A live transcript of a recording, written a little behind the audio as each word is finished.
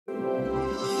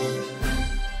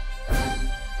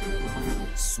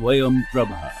Swayam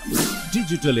Prabha.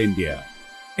 Digital India.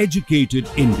 Educated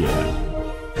India.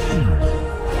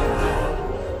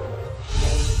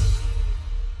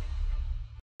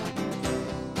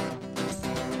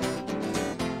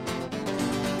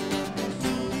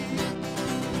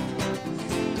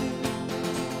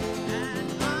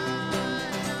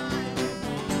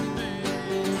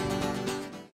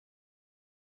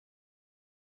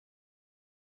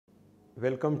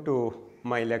 Welcome to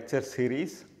my lecture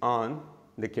series on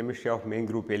the chemistry of main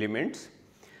group elements.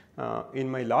 In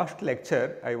my last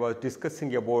lecture, I was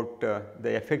discussing about the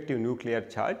effective nuclear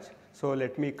charge. So,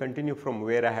 let me continue from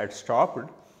where I had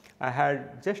stopped. I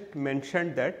had just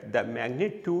mentioned that the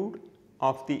magnitude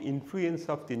of the influence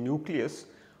of the nucleus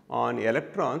on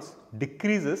electrons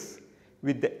decreases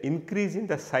with the increase in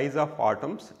the size of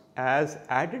atoms as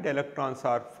added electrons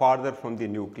are farther from the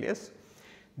nucleus.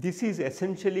 This is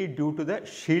essentially due to the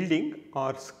shielding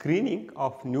or screening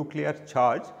of nuclear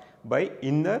charge by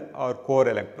inner or core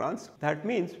electrons. That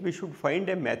means we should find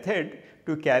a method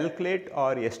to calculate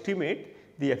or estimate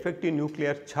the effective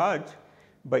nuclear charge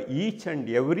by each and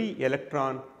every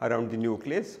electron around the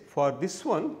nucleus. For this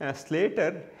one,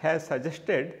 Slater has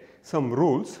suggested some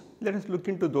rules. Let us look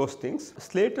into those things.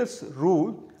 Slater's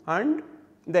rule and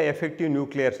the effective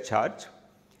nuclear charge.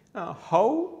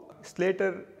 How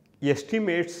Slater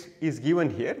estimates is given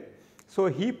here. So,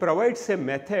 he provides a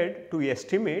method to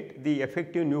estimate the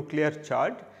effective nuclear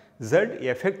charge Z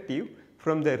effective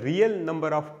from the real number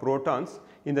of protons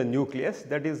in the nucleus,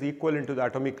 that is equivalent to the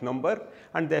atomic number,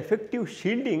 and the effective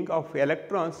shielding of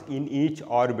electrons in each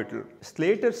orbital.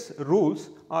 Slater's rules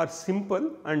are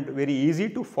simple and very easy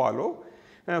to follow.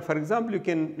 For example, you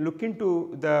can look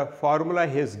into the formula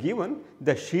he has given.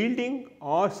 The shielding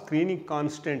or screening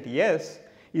constant S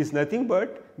is nothing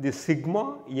but the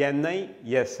sigma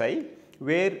Ni Si,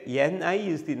 where Ni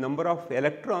is the number of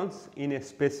electrons in a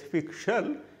specific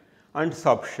shell and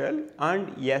subshell,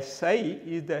 and Si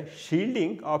is the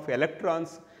shielding of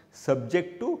electrons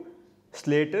subject to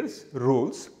Slater's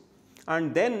rules.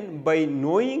 And then by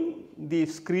knowing the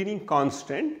screening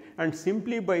constant and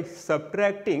simply by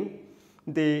subtracting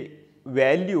the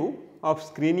value of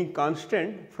screening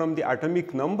constant from the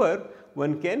atomic number,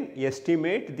 one can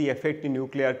estimate the effective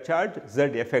nuclear charge Z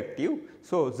effective.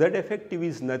 So, Z effective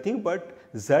is nothing but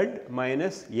Z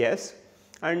minus S,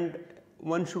 and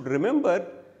one should remember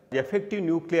the effective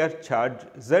nuclear charge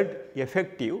Z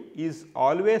effective is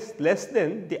always less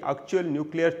than the actual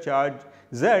nuclear charge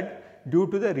Z due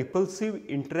to the repulsive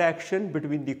interaction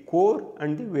between the core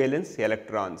and the valence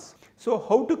electrons. So,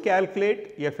 how to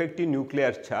calculate effective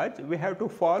nuclear charge? We have to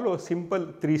follow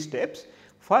simple 3 steps.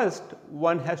 First,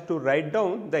 one has to write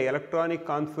down the electronic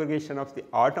configuration of the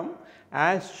atom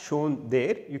as shown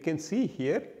there. You can see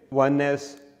here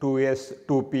 1s, 2s,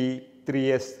 2p,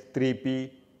 3s, 3p,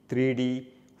 3d,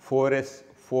 4s,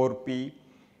 4p,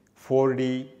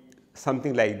 4d,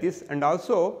 something like this. And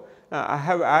also I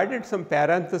have added some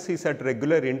parentheses at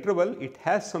regular interval. It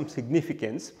has some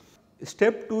significance.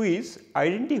 Step 2 is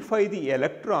identify the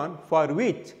electron for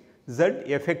which Z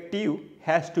effective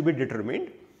has to be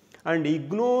determined, and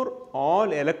ignore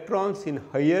all electrons in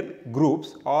higher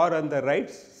groups or on the right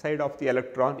side of the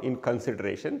electron in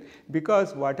consideration,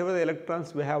 because whatever the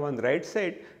electrons we have on the right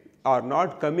side are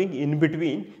not coming in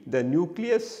between the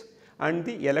nucleus and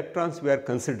the electrons we are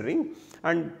considering.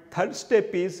 And third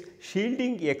step is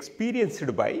shielding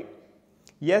experienced by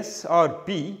S or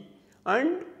P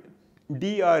and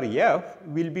D or F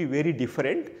will be very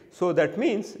different. So, that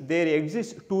means there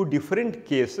exist 2 different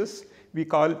cases. We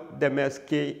call them as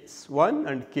case 1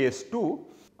 and case 2.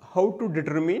 How to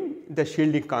determine the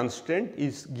shielding constant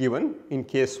is given in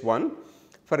case 1.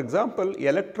 For example,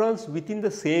 electrons within the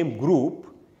same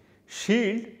group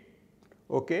shield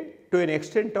to an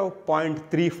extent of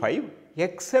 0.35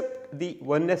 except the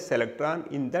 1s electron.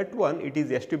 In that one it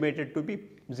is estimated to be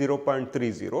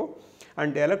 0.30,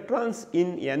 and electrons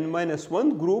in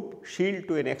n-1 group shield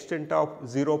to an extent of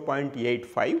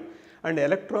 0.85, and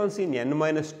electrons in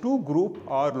n-2 group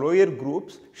or lower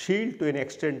groups shield to an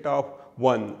extent of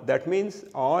 1. That means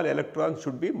all electrons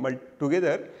should be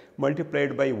together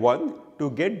multiplied by 1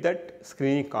 to get that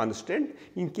screening constant.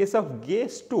 In case of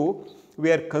case 2,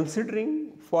 we are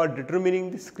considering for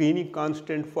determining the screening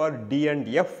constant for D and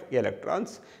F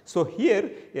electrons. So,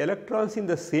 here electrons in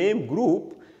the same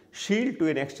group shield to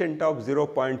an extent of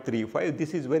 0.35.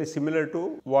 This is very similar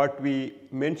to what we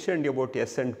mentioned about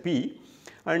S and P,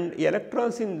 and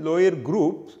electrons in lower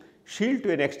groups shield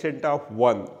to an extent of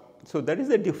 1. So, that is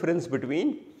the difference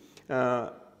between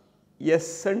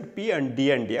S and P and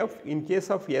D and F. In case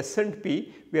of S and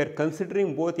P, we are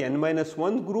considering both n minus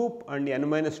 1 group and n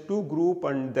minus 2 group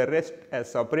and the rest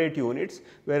as separate units,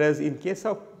 whereas in case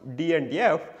of D and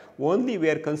F, only we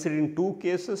are considering two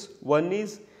cases. One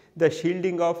is the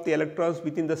shielding of the electrons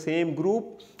within the same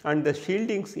group and the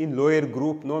shieldings in lower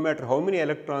group, no matter how many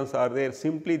electrons are there,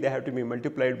 simply they have to be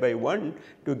multiplied by 1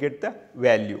 to get the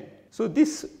value. So,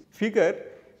 this figure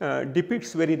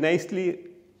depicts very nicely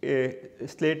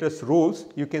Slater's rules.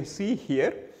 You can see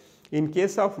here, in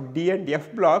case of D and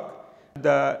F block,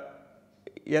 the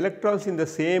electrons in the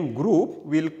same group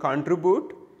will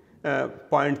contribute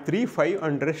 0.35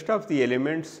 and rest of the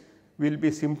elements will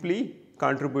be simply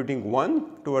contributing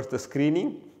 1 towards the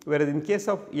screening, whereas in case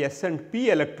of S and P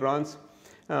electrons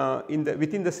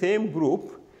within the same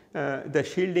group, the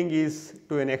shielding is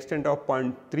to an extent of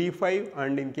 0.35,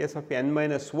 and in case of n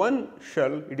minus 1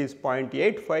 shell it is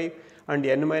 0.85 and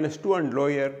n minus 2 and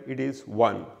lower it is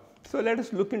 1. So, let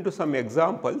us look into some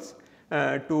examples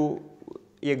to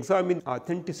examine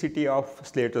authenticity of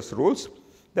Slater's rules.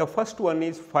 The first one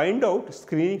is find out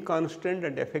screening constant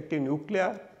and effective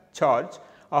nuclear charge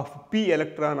of p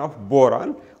electron of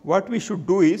boron. What we should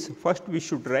do is, first we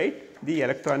should write the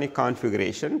electronic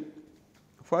configuration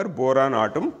for boron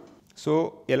atom.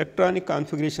 So, electronic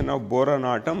configuration of boron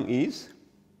atom is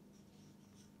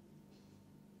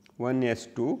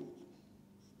 1s2,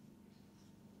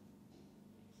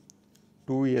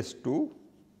 2s2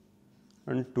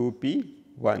 and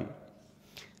 2p1.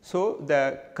 So,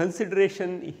 the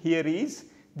consideration here is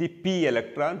the p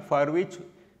electron, for which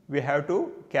we have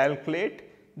to calculate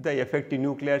the effective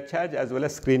nuclear charge as well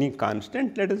as screening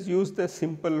constant. Let us use the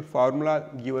simple formula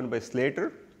given by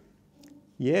Slater.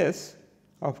 S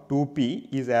of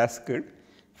 2p is asked.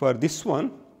 For this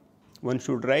one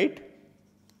should write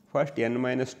first n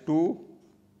minus 2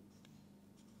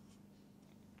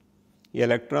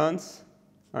 electrons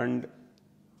and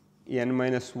n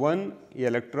minus 1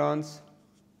 electrons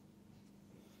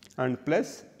and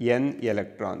plus n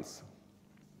electrons.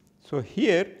 So,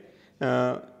 here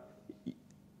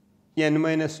n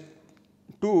minus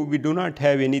 2 we do not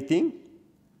have anything,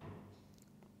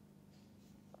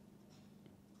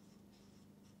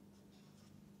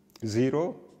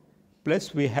 zero,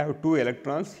 plus we have 2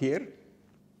 electrons here,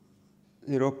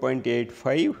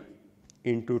 0.85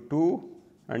 into 2,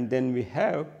 and then we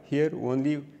have here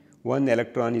only 1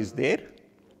 electron is there,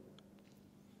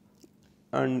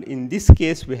 and in this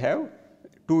case we have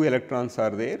 2 electrons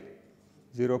are there,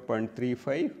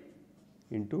 0.35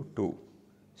 into 2.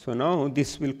 So, now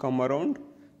this will come around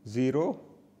 0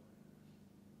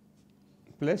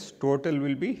 plus total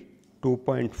will be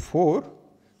 2.4.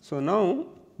 So, now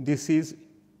this is,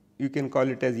 you can call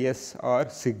it as S or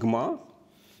sigma.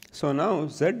 So, now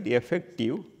Z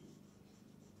effective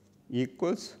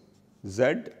equals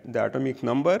Z, the atomic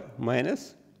number,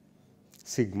 minus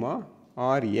sigma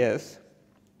or S.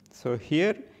 So,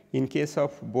 here in case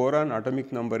of boron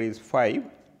atomic number is 5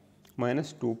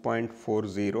 minus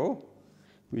 2.40,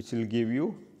 which will give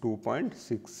you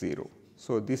 2.60.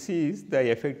 So, this is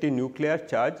the effective nuclear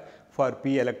charge for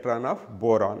p electron of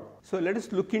boron. So, let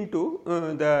us look into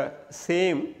the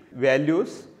same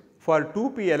values for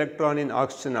 2p electron in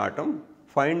oxygen atom.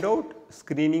 Find out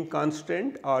screening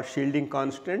constant or shielding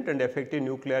constant and effective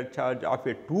nuclear charge of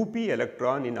a 2p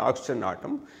electron in oxygen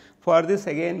atom. For this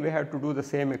again we have to do the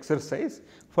same exercise.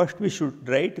 First we should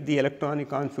write the electronic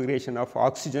configuration of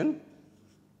oxygen,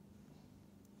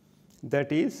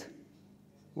 that is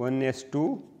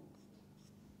 1s2,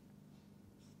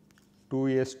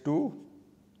 2s2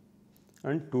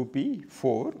 and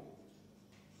 2p4.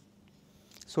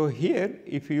 So, here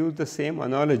if you use the same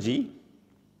analogy,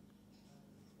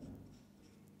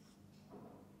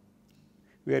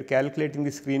 we are calculating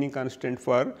the screening constant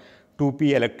for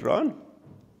 2p electron.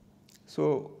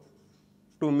 So,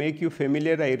 to make you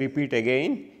familiar, I repeat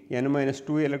again, n minus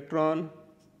 2 electron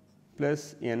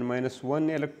plus n minus 1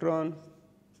 electron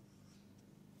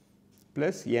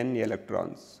plus n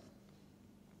electrons.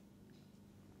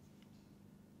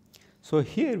 So,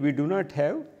 here we do not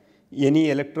have any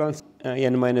electrons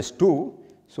n minus 2.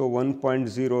 So,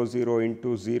 1.00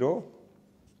 into 0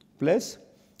 plus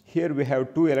here we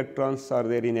have 2 electrons are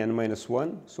there in n minus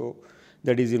 1. So,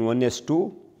 that is in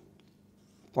 1s2,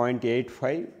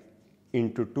 0.85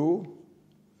 into 2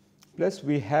 plus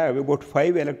we have about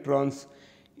 5 electrons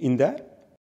in the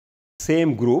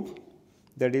same group,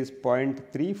 that is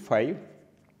 0.35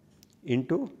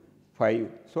 into 5.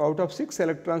 So, out of 6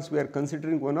 electrons we are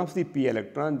considering one of the p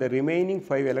electron, the remaining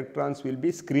 5 electrons will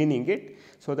be screening it.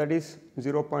 So, that is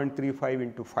 0.35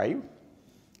 into 5.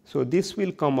 So, this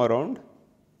will come around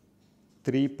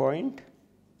 3.5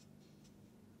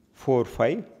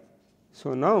 5.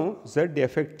 So, now Z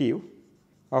effective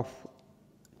of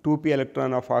 2p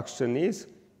electron of oxygen is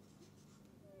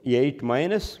 8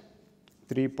 minus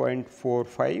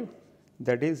 3.45,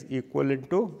 that is equivalent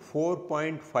to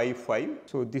 4.55.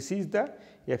 So, this is the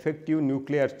effective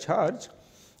nuclear charge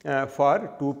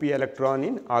for 2p electron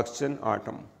in oxygen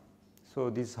atom. So,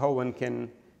 this is how one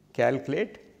can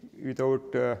calculate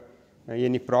without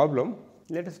any problem.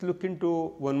 Let us look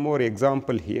into one more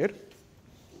example here.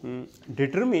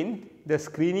 Determine the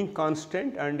screening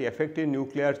constant and effective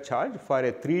nuclear charge for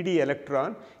a 3d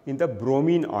electron in the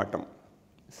bromine atom.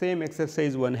 Same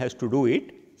exercise one has to do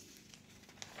it.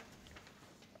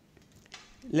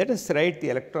 Let us write the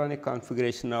electronic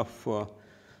configuration of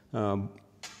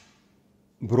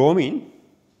bromine.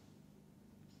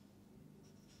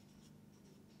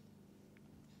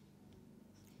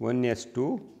 One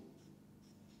S2,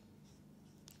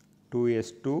 2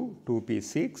 S2, 2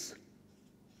 P6,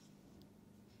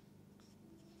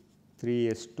 3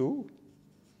 S2,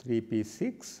 3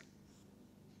 P6,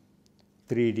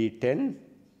 3 D10,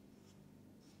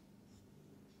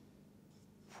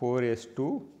 4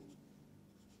 S2,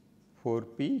 4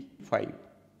 P5.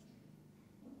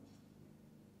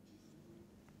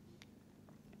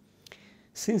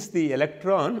 Since the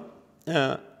electron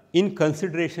in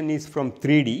consideration is from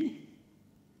 3D,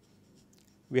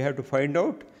 we have to find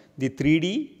out the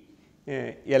 3D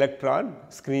electron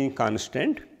screening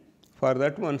constant. For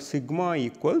that one, sigma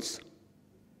equals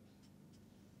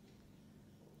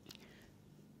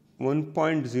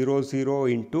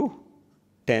 1.00 into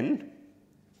 10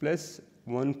 plus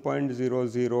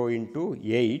 1.00 into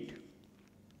 8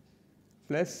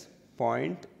 plus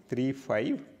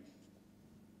 0.35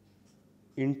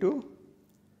 into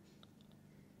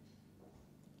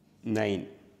 9.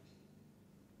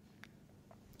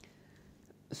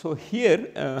 So,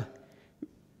 here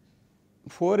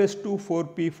 4s2,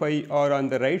 4p5 are on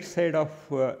the right side of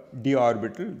d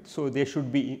orbital. So, they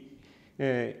should be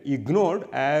ignored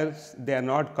as they are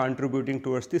not contributing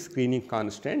towards the screening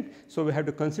constant. So, we have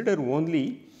to consider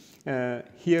only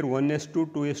here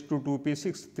 1s2, 2s2,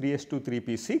 2p6, 3s2,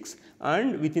 3p6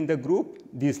 and within the group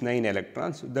these 9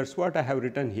 electrons. That is what I have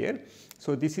written here.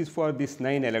 So, this is for these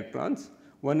 9 electrons,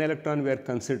 1 electron we are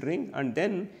considering and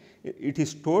then it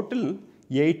is total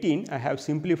 18. I have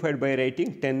simplified by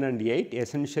writing 10 and 8.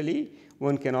 Essentially,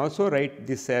 one can also write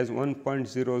this as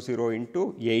 1.00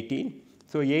 into 18.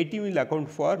 So, 18 will account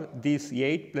for this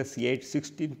 8 plus 8,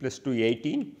 16 plus 2,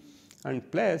 18 and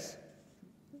plus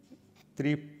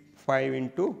 3, 5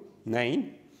 into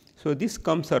 9. So, this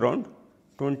comes around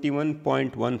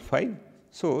 21.15.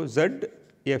 So, Z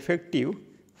effective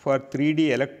for 3D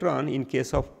electron in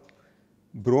case of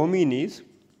bromine is,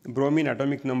 bromine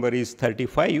atomic number is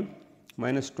 35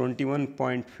 minus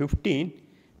 21.15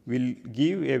 will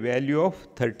give a value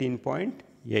of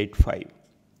 13.85.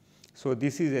 So,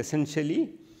 this is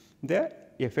essentially the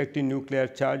effective nuclear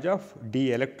charge of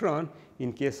d electron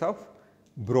in case of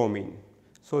bromine.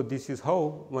 So, this is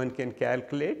how one can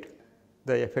calculate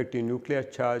the effective nuclear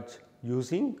charge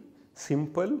using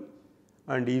simple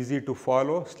and easy to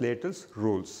follow Slater's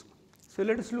rules. So,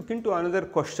 let us look into another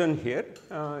question here.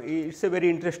 It is a very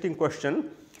interesting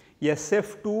question.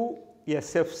 SF2,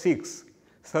 SF6,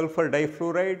 sulfur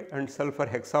difluoride and sulfur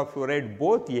hexafluoride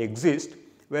both exist,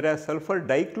 whereas sulfur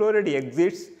dichloride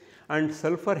exists and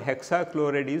sulfur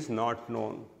hexachloride is not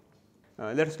known.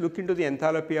 Let us look into the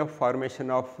enthalpy of formation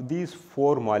of these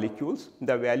 4 molecules.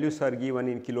 The values are given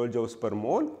in kilojoules per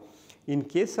mole. In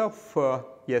case of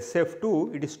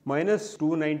SF2, it is minus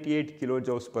 298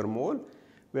 kilojoules per mole,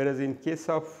 whereas in case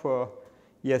of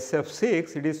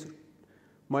SF6, it is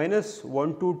minus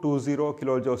 1220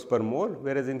 kilojoules per mole,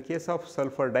 whereas in case of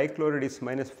sulfur dichloride is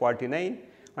minus 49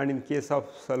 and in case of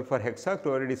sulfur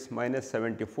hexachloride is minus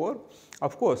 74.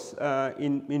 Of course,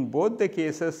 in both the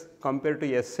cases compared to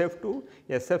SF2,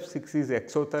 SF6 is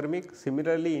exothermic.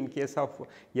 Similarly, in case of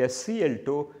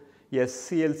SCl2,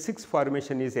 SCl6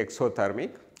 formation is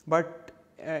exothermic, but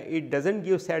it does not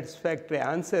give satisfactory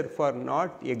answer for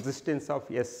not existence of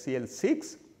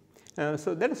SCl6.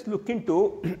 So, let us look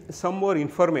into some more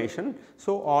information.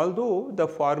 So, although the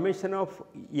formation of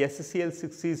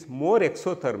SCl6 is more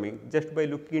exothermic just by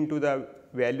looking into the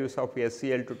values of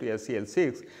SCl2 to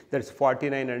SCl6, that is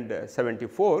 49 and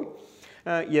 74,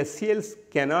 SCl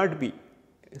cannot be,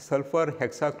 sulfur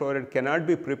hexachloride cannot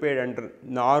be prepared under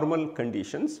normal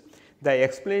conditions. The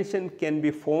explanation can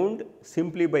be found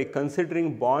simply by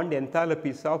considering bond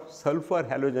enthalpies of sulfur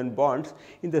halogen bonds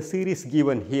in the series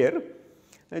given here.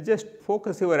 Just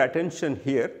focus your attention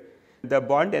here. The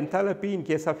bond enthalpy in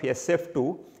case of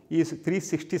SF2 is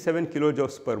 367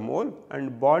 kilojoules per mole,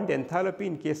 and bond enthalpy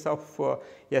in case of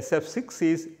SF6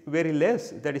 is very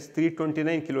less, that is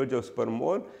 329 kilojoules per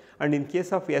mole, and in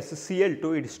case of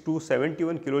SCl2 it is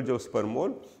 271 kilojoules per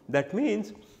mole. That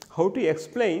means, how to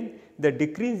explain the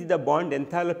decrease in the bond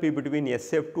enthalpy between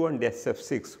SF2 and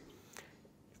SF6?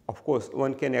 Of course,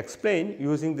 one can explain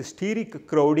using the steric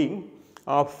crowding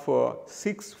of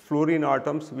 6 fluorine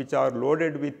atoms which are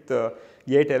loaded with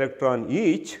 8 electron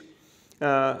each,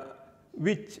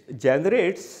 which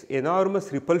generates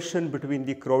enormous repulsion between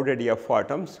the crowded F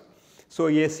atoms. So,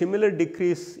 a similar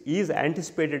decrease is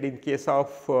anticipated in case of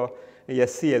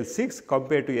SCl6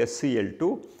 compared to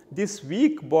SCl2. This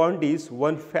weak bond is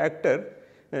one factor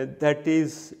that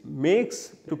is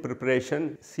makes to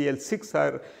preparation Cl6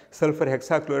 or sulfur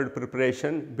hexachloride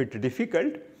preparation bit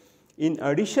difficult. In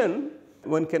addition,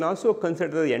 one can also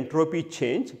consider the entropy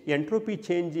change. Entropy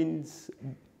change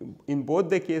in both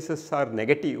the cases are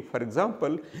negative. For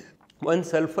example, one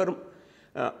sulfur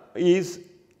is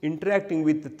interacting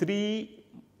with 3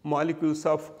 molecules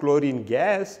of chlorine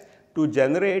gas to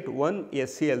generate one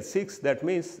SCl6. That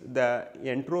means, the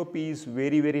entropy is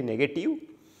very negative,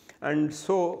 and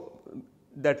so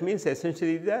that means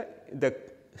essentially the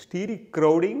steric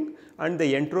crowding and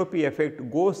the entropy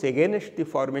effect goes against the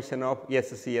formation of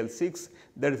SCl6.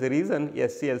 That is the reason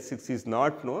SCl6 is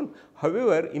not known.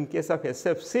 However, in case of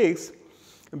SF6,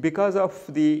 because of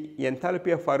the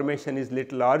enthalpy of formation is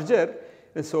little larger,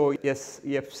 so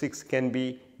SF6 can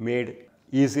be made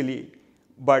easily,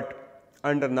 but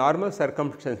under normal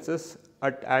circumstances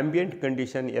at ambient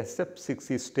condition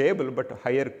SF6 is stable, but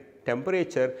higher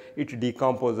temperature it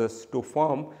decomposes to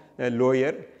form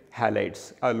lower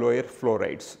halides or lower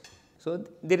fluorides. So,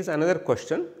 there is another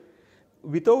question.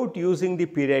 Without using the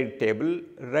periodic table,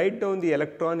 write down the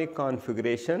electronic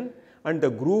configuration and the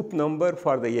group number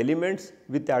for the elements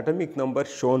with the atomic number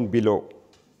shown below.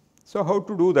 So, how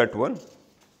to do that one?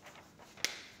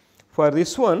 For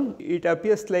this one, it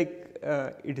appears like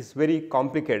it is very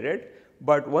complicated,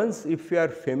 but once if you are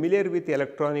familiar with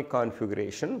electronic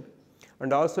configuration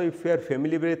and also if you are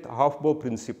familiar with Hofbauer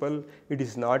principle, it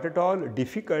is not at all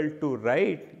difficult to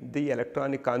write the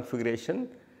electronic configuration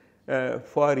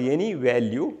for any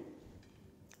value.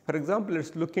 For example, let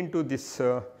us look into this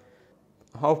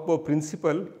Hofbauer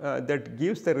principle that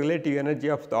gives the relative energy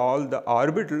of all the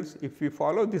orbitals. If we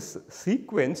follow this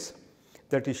sequence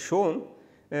that is shown,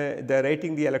 the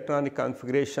writing the electronic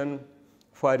configuration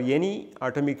for any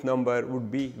atomic number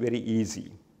would be very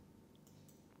easy.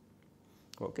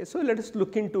 Okay. So, let us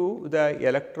look into the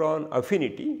electron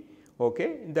affinity.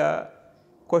 Okay. The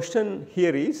question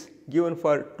here is given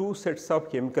for 2 sets of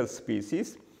chemical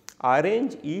species.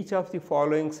 Arrange each of the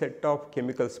following set of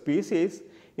chemical species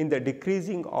in the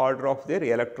decreasing order of their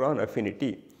electron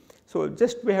affinity. So,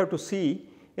 just we have to see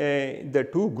the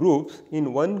 2 groups.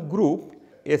 In one group,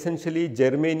 essentially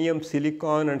germanium,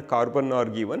 silicon and carbon are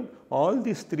given. All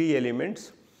these 3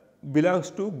 elements belongs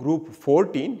to group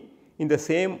 14 in the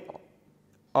same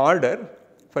order.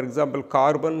 For example,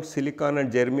 carbon, silicon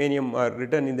and germanium are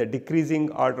written in the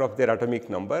decreasing order of their atomic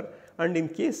number, and in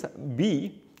case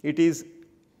B it is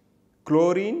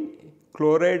chlorine,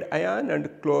 chloride ion and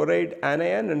chloride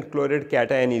anion and chloride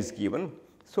cation is given.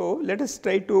 So, let us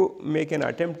try to make an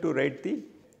attempt to write the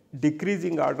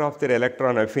decreasing order of their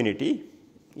electron affinity.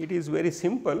 It is very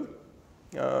simple.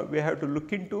 We have to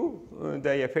look into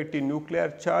the effective nuclear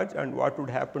charge and what would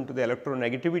happen to the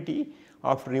electronegativity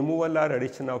of removal or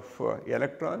addition of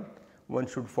electron. One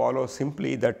should follow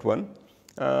simply that one.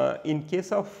 In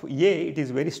case of A, it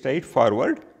is very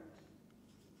straightforward.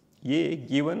 A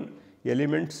given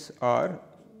elements are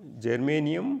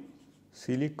germanium,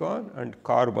 silicon and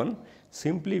carbon.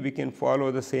 Simply we can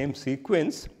follow the same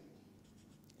sequence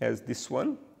as this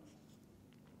one.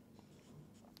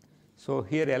 So,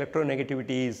 here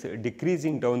electronegativity is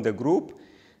decreasing down the group.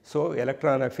 So,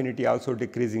 electron affinity also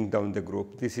decreasing down the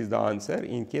group. This is the answer.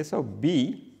 In case of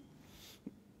B,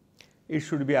 it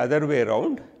should be other way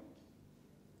around.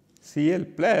 Cl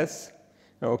plus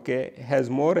has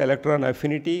more electron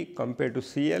affinity compared to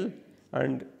Cl,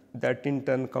 and that in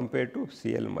turn compared to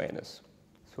Cl minus.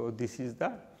 So, this is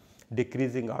the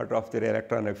decreasing order of their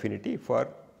electron affinity for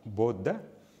both the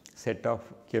set of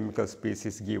chemical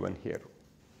species given here.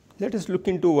 Let us look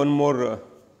into one more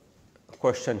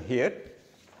question here.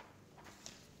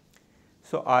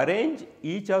 So, arrange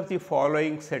each of the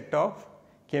following set of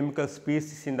chemical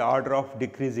species in the order of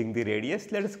decreasing the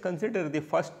radius. Let us consider the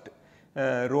first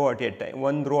row at a time,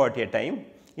 one row at a time.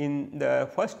 In the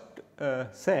first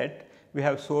set, we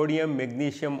have sodium,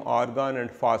 magnesium, argon and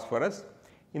phosphorus.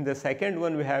 In the second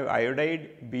one, we have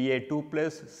iodide,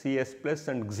 Ba2+, Cs+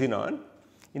 and xenon.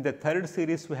 In the third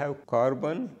series we have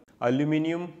carbon,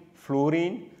 aluminum,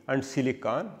 fluorine and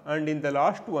silicon, and in the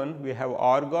last one we have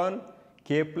argon,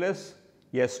 K plus,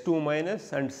 S2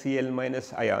 minus and Cl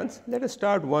minus ions. Let us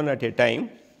start one at a time.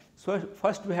 So,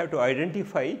 first we have to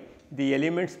identify the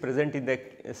elements present in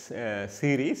the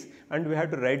series, and we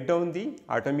have to write down the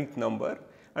atomic number,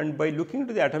 and by looking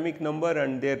to the atomic number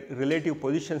and their relative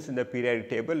positions in the periodic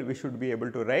table, we should be able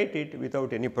to write it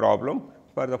without any problem.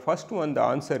 For the first one, the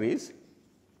answer is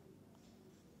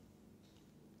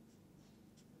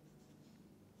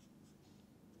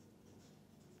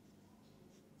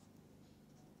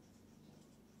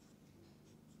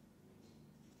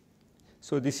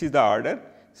so this is the order.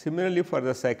 Similarly, for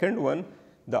the second one,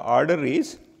 the order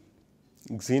is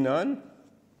xenon,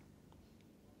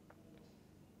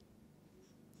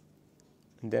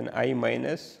 then I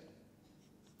minus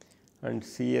and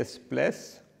Cs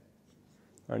plus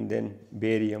and then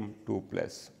barium 2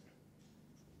 plus.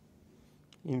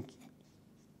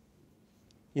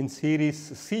 In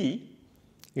series C,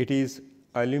 it is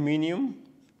aluminum,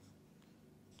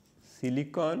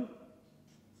 silicon,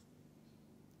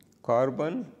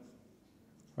 carbon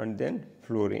and then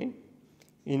fluorine.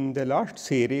 In the last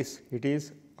series, it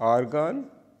is argon,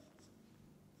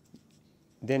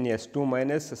 then S2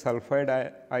 minus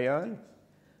sulfide ion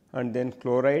and then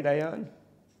chloride ion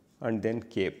and then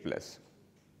K plus.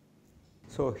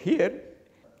 So, here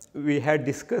we had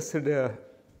discussed in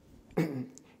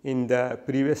the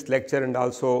previous lecture and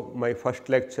also my first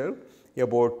lecture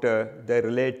about the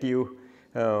relative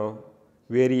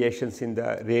variations in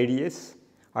the radius,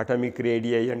 atomic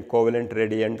radii and covalent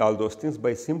radii and all those things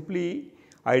by simply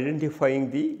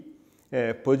identifying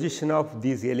the position of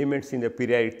these elements in the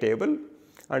periodic table,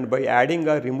 and by adding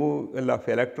or removal of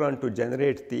electron to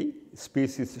generate the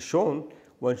species shown,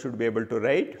 one should be able to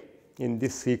write in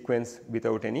this sequence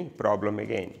without any problem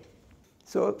again.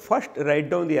 So, first write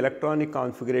down the electronic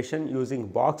configuration using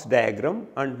box diagram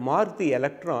and mark the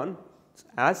electrons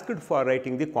asked for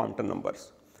writing the quantum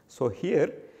numbers. So,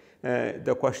 here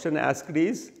the question asked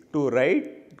is to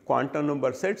write quantum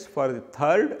number sets for the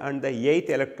third and the 8th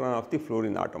electron of the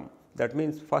fluorine atom. That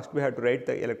means, first we have to write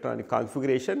the electronic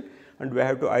configuration and we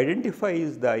have to identify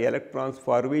the electrons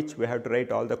for which we have to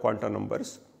write all the quantum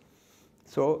numbers.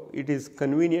 So, it is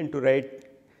convenient to write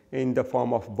in the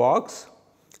form of box.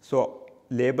 So,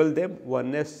 label them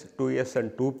 1s, 2s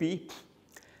and 2p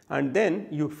and then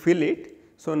you fill it.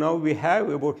 So, now we have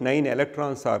about 9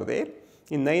 electrons are there.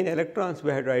 In 9 electrons,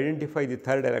 we have to identify the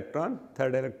third electron.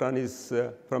 Third electron is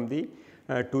from the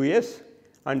 2s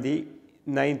and the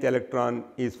 9th electron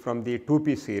is from the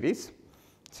 2p series.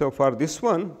 So, for this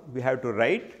one we have to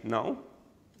write now.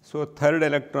 So, third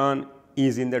electron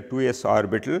is in the 2s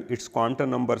orbital, its quantum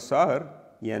numbers are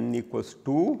n equals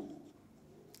 2,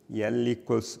 L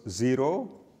equals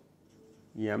 0,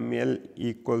 ML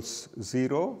equals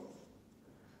 0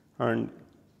 and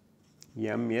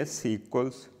MS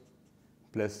equals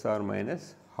plus or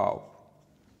minus half.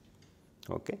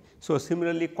 Okay. So,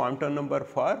 similarly, quantum number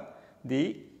for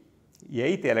the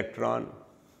 8th electron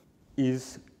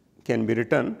is can be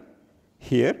written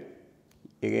here,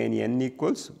 again n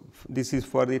equals, this is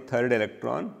for the third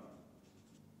electron,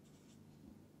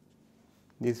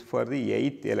 this is for the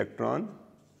 8th electron,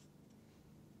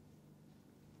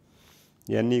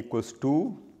 n equals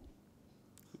 2,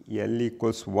 L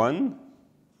equals 1,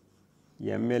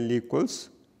 ML equals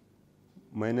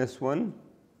minus 1,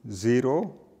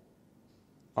 0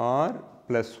 or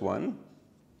plus 1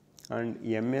 and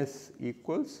MS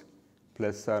equals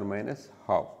plus or minus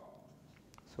half.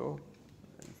 So,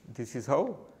 this is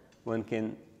how one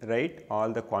can write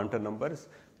all the quantum numbers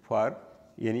for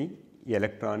any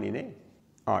electron in a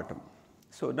atom.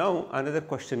 So, now another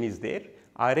question is there.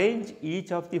 Arrange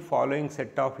each of the following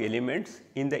set of elements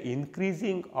in the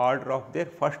increasing order of their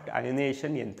first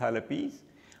ionization enthalpies,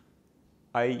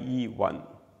 i.e. 1.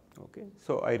 Okay.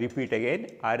 So, I repeat again,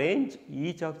 arrange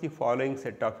each of the following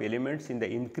set of elements in the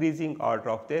increasing order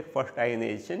of their first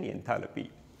ionization enthalpy.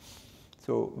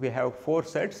 So, we have 4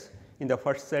 sets. In the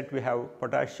first set we have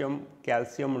potassium,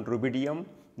 calcium and rubidium.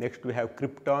 Next we have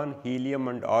krypton, helium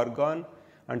and argon,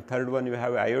 and third one we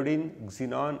have iodine,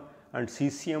 xenon and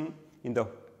cesium. In the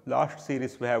last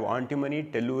series we have antimony,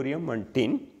 tellurium and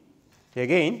tin.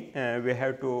 Again we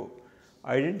have to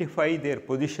identify their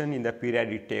position in the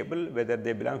periodic table, whether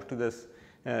they belong to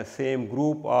the same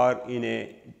group or in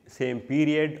a same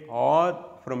period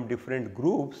or from different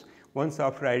groups. Once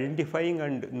after identifying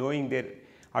and knowing their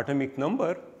atomic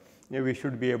number, we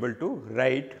should be able to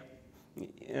write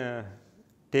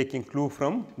taking clue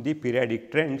from the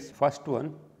periodic trends. First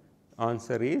one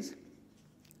answer is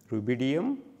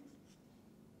rubidium,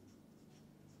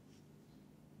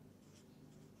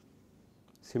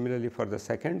 Similarly, for the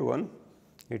second one,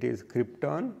 it is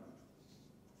krypton,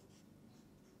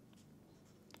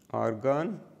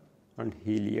 argon and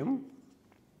helium.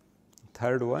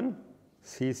 Third one,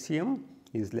 cesium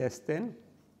is less than,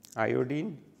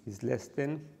 iodine is less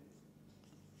than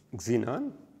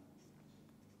xenon,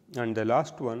 and the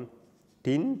last one,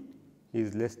 tin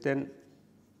is less than,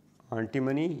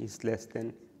 antimony is less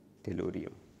than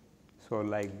tellurium. So,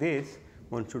 like this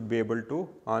one should be able to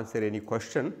answer any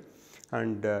question,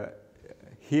 and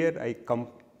here I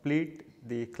complete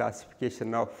the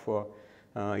classification of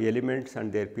elements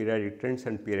and their periodic trends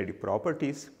and periodic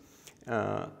properties.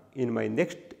 In my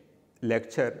next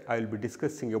lecture, I will be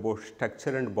discussing about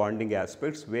structure and bonding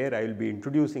aspects, where I will be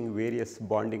introducing various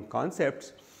bonding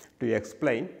concepts to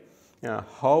explain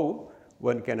how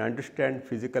one can understand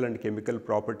physical and chemical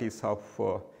properties of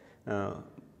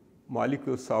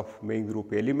molecules of main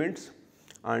group elements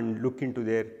and look into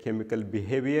their chemical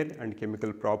behavior and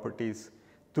chemical properties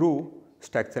through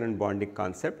structure and bonding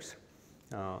concepts.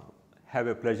 Have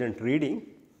a pleasant reading.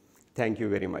 Thank you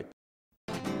very much.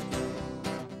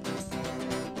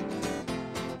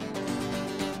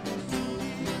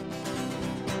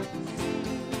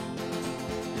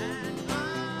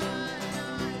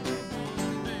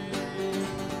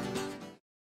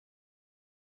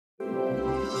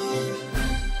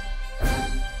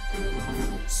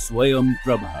 Swayam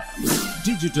Prabha,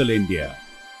 Digital India,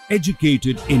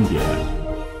 Educated India.